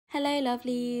Hello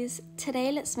lovelies!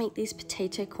 Today let's make these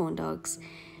potato corn dogs.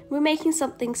 We're making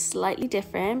something slightly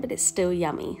different, but it's still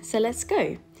yummy, so let's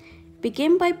go.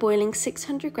 Begin by boiling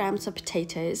 600 grams of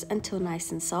potatoes until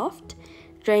nice and soft.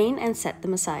 Drain and set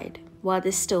them aside. While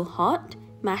they're still hot,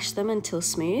 mash them until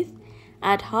smooth.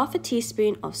 Add half a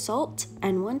teaspoon of salt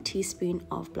and 1 teaspoon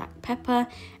of black pepper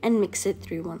and mix it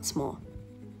through once more.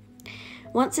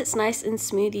 Once it's nice and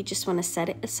smooth, you just want to set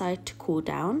it aside to cool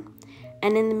down.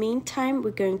 And in the meantime,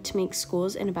 we're going to make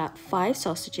scores in about 5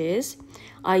 sausages.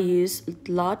 I use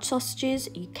large sausages.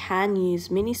 You can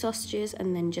use mini sausages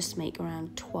and then just make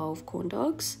around 12 corn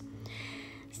dogs.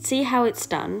 See how it's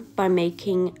done by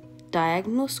making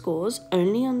diagonal scores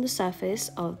only on the surface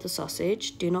of the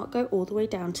sausage. Do not go all the way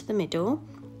down to the middle.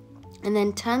 And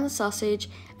then turn the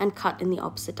sausage and cut in the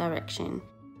opposite direction.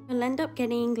 You'll end up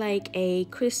getting like a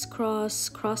crisscross,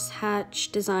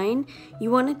 crosshatch design. You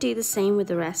want to do the same with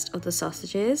the rest of the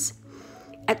sausages.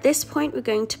 At this point, we're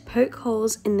going to poke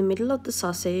holes in the middle of the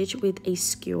sausage with a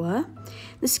skewer.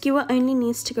 The skewer only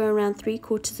needs to go around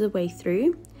 3/4 of the way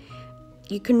through.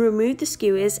 You can remove the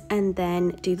skewers and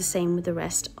then do the same with the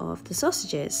rest of the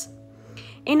sausages.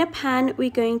 In a pan, we're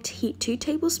going to heat 2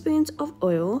 tablespoons of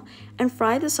oil and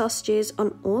fry the sausages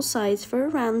on all sides for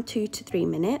around 2 to 3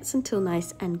 minutes until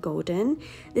nice and golden.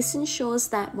 This ensures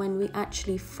that when we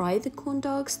actually fry the corn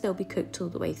dogs, they'll be cooked all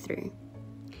the way through.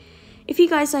 If you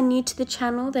guys are new to the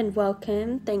channel, then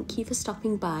welcome. Thank you for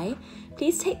stopping by.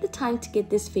 Please take the time to give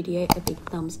this video a big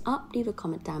thumbs up, leave a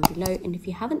comment down below, and if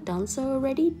you haven't done so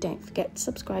already, don't forget to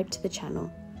subscribe to the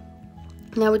channel.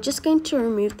 Now we're just going to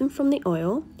remove them from the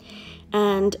oil.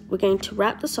 And we're going to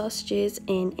wrap the sausages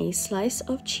in a slice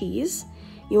of cheese.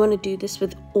 You want to do this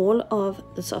with all of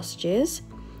the sausages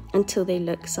until they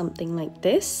look something like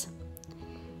this.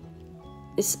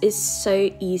 This is so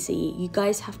easy. You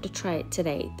guys have to try it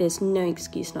today. There's no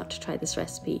excuse not to try this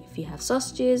recipe. If you have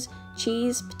sausages,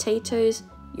 cheese, potatoes,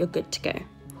 you're good to go.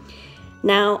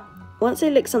 Now, once they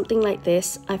look something like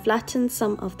this, I flattened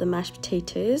some of the mashed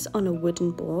potatoes on a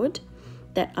wooden board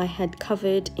that I had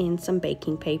covered in some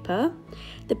baking paper.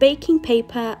 The baking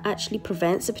paper actually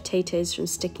prevents the potatoes from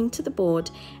sticking to the board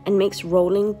and makes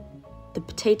rolling the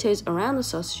potatoes around the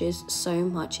sausages so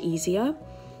much easier.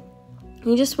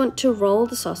 You just want to roll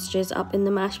the sausages up in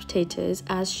the mashed potatoes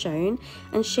as shown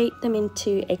and shape them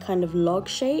into a kind of log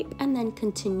shape and then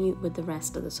continue with the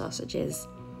rest of the sausages.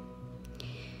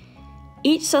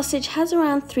 Each sausage has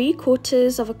around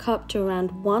 3/4 of a cup to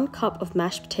around 1 cup of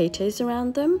mashed potatoes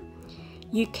around them.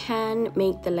 You can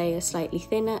make the layer slightly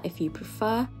thinner if you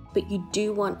prefer, but you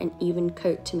do want an even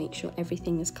coat to make sure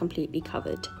everything is completely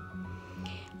covered.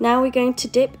 Now we're going to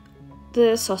dip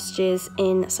the sausages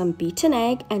in some beaten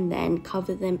egg and then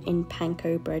cover them in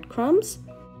panko breadcrumbs.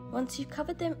 Once you've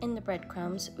covered them in the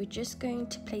breadcrumbs, we're just going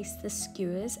to place the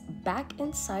skewers back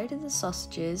inside of the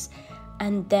sausages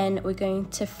and then we're going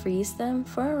to freeze them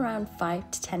for around 5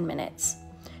 to 10 minutes.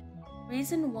 The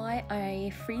reason why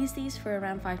I freeze these for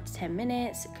around 5 to 10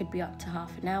 minutes, it could be up to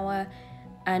half an hour,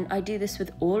 and I do this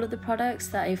with all of the products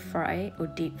that I fry or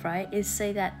deep fry, is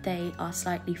so that they are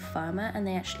slightly firmer and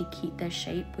they actually keep their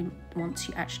shape once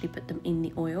you actually put them in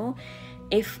the oil.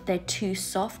 If they're too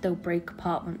soft, they'll break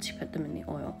apart once you put them in the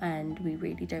oil, and we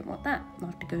really don't want that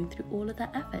after going through all of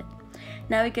that effort.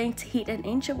 Now we're going to heat an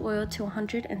inch of oil to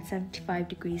 175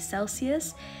 degrees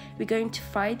Celsius. We're going to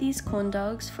fry these corn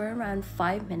dogs for around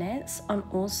 5 minutes on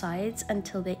all sides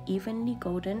until they're evenly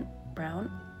golden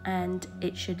brown, and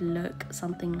it should look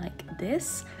something like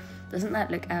this. Doesn't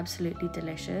that look absolutely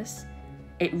delicious?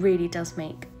 It really does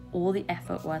make all the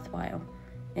effort worthwhile.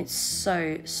 It's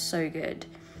so good.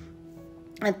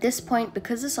 At this point,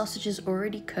 because the sausage is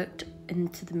already cooked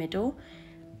into the middle,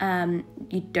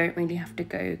 you don't really have to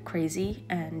go crazy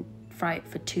and fry it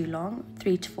for too long.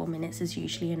 3 to 4 minutes is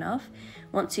usually enough.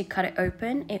 Once you cut it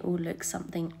open, it will look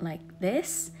something like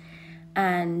this.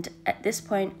 And at this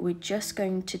point, we're just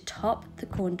going to top the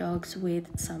corn dogs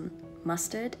with some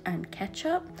mustard and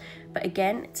ketchup. But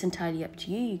again, it's entirely up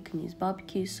to you. You can use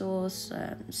barbecue sauce,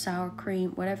 sour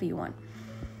cream, whatever you want.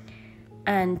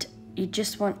 And you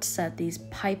just want to serve these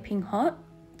piping hot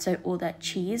so all that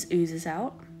cheese oozes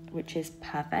out, which is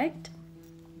perfect.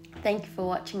 Thank you for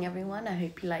watching, everyone. I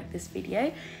hope you liked this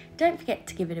video. Don't forget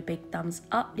to give it a big thumbs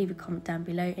up, leave a comment down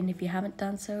below, and if you haven't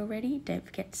done so already, don't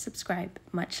forget to subscribe.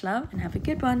 Much love and have a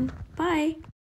good one. Bye.